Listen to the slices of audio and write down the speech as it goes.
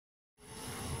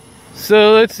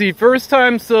So let's see, first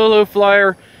time solo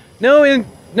flyer, no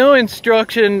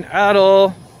instruction at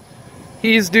all.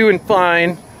 He's doing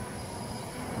fine.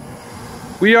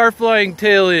 We are flying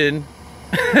tail in.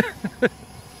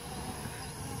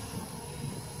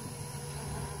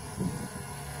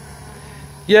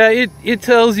 Yeah, it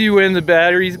tells you when the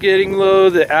battery's getting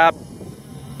low. The app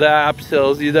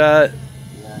tells you that.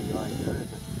 Yeah, you like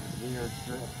weird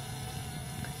trip.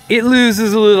 It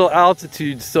loses a little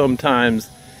altitude sometimes,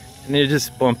 and you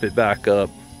just bump it back up.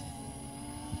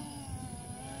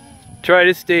 Try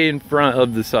to stay in front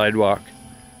of the sidewalk.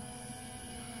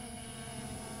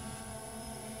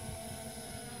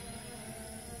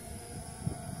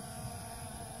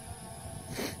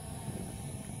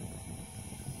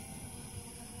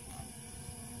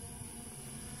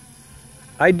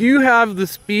 I do have the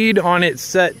speed on it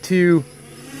set to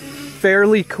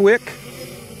fairly quick.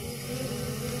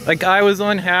 Like, I was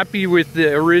unhappy with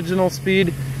the original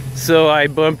speed, so I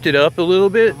bumped it up a little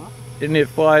bit, and it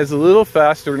flies a little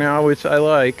faster now, which I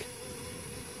like.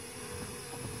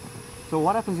 So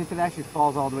what happens if it actually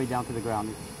falls all the way down to the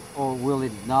ground? Or will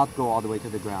it not go all the way to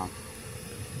the ground?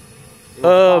 It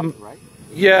will stop, right?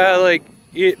 Yeah, like,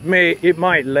 it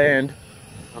might land.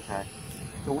 Okay.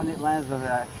 So when it lands, does it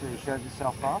actually shut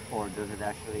itself off, or does it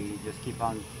actually just keep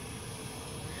on?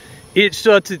 It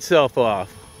shuts itself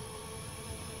off.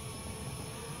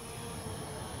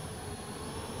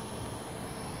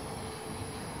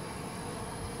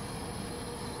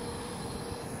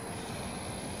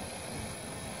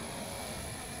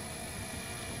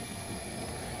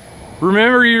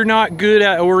 Remember, you're not good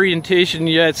at orientation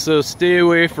yet, so stay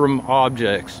away from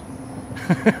objects.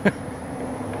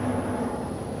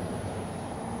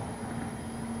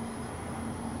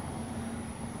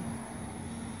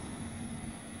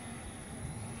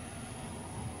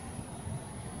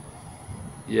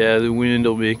 Yeah, the wind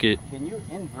will make it. Can you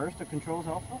inverse the controls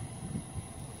also?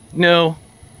 No.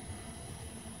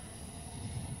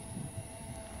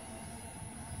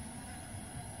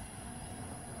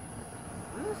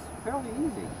 This is fairly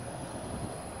easy.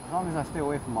 As long as I stay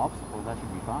away from obstacles, that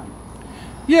should be fine.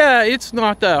 Yeah, it's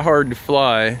not that hard to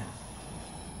fly.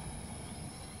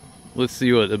 Let's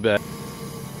see what the best.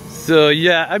 So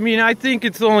yeah, I mean, I think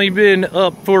it's only been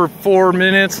up for 4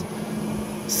 minutes.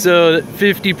 So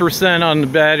 50% on the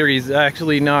battery is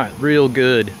actually not real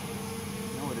good. No,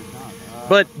 it is not.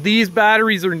 But these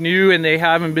batteries are new and they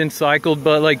haven't been cycled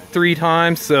but like 3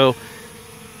 times. So,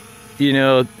 you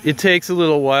know, it takes a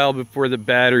little while before the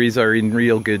batteries are in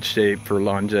real good shape for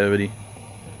longevity.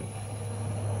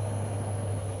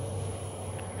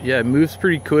 Yeah, it moves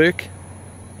pretty quick.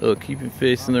 Oh, keep it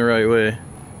facing the right way.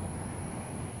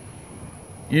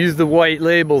 Use the white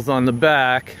labels on the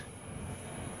back.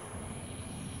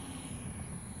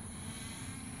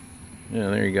 Yeah,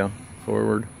 there you go.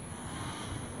 Forward.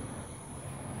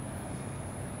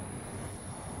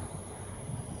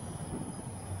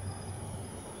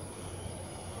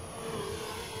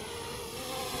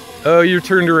 Oh, you're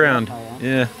turned around.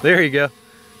 Yeah, there you go.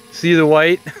 See the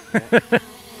white?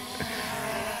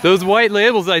 Those white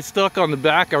labels I stuck on the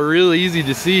back are really easy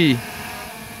to see.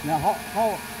 Now,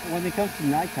 when it comes to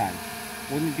nighttime,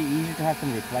 wouldn't it be easy to have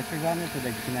some reflectors on it so that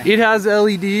you can actually... It has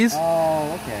LEDs.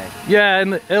 Oh, okay. Yeah,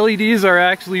 and the LEDs are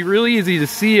actually really easy to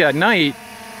see at night.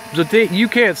 But you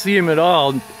can't see them at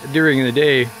all during the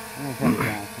day. I'm going to set it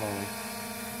down slowly.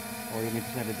 Or you need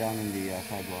to set it down in the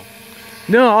sidewalk.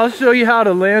 No, I'll show you how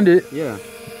to land it. Yeah.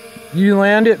 You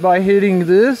land it by hitting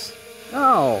this.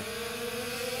 Oh.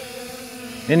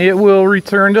 And it will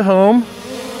return to home.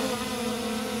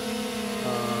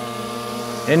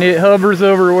 And it hovers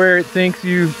over where it thinks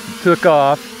you took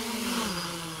off.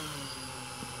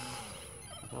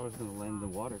 I thought I was going to land in the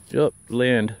water. Yep,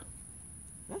 land.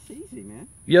 That's easy, man.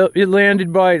 Yep, it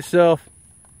landed by itself.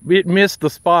 It missed the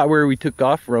spot where we took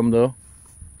off from, though.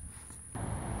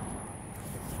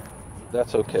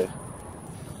 That's okay.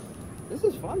 This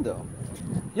is fun, though.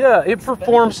 Yeah, it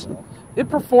performs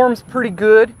pretty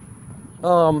good.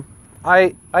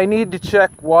 I need to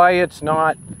check why it's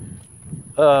not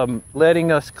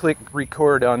letting us click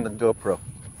record on the GoPro.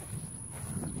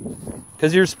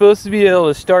 Because you're supposed to be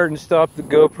able to start and stop the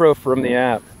GoPro from the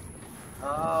app.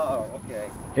 Oh,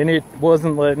 okay. And it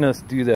wasn't letting us do that.